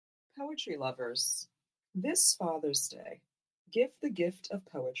Poetry lovers, this Father's Day, give the gift of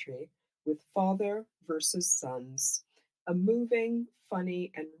poetry with Father versus Sons, a moving,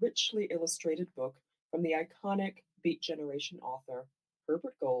 funny, and richly illustrated book from the iconic Beat Generation author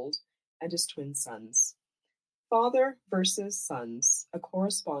Herbert Gold and his twin sons. Father versus Sons, a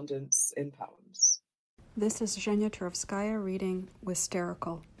correspondence in poems. This is Zhenya Turovskaya reading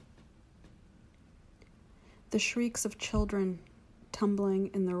Wisterical. The shrieks of children tumbling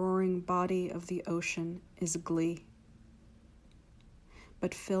in the roaring body of the ocean is glee.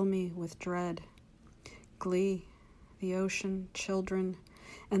 But fill me with dread. Glee, the ocean, children,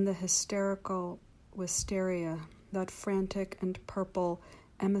 and the hysterical wisteria, that frantic and purple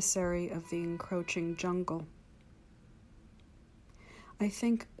emissary of the encroaching jungle. I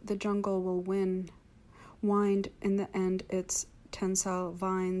think the jungle will win, wind in the end its tensile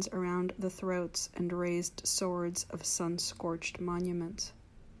vines around the throats and raised swords of sun-scorched monuments.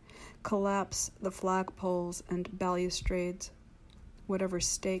 Collapse the flagpoles and balustrades, whatever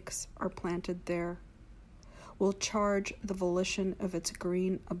stakes are planted there. Will charge the volition of its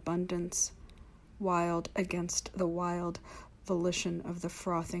green abundance, wild against the wild volition of the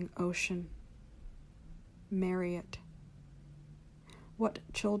frothing ocean. Marry it. What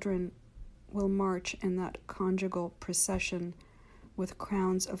children will march in that conjugal procession with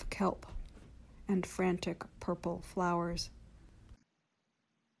crowns of kelp and frantic purple flowers?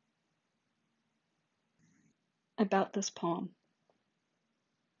 About this poem.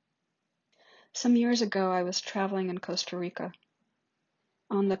 Some years ago, I was traveling in Costa Rica.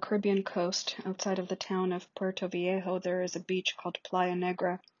 On the Caribbean coast, outside of the town of Puerto Viejo, there is a beach called Playa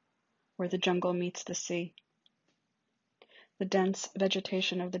Negra, where the jungle meets the sea. The dense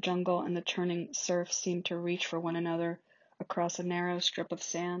vegetation of the jungle and the churning surf seem to reach for one another across a narrow strip of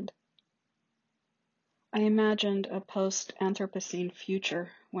sand. I imagined a post-Anthropocene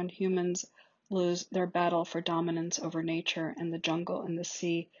future when humans lose their battle for dominance over nature and the jungle and the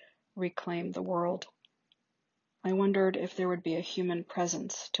sea reclaim the world. I wondered if there would be a human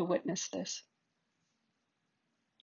presence to witness this.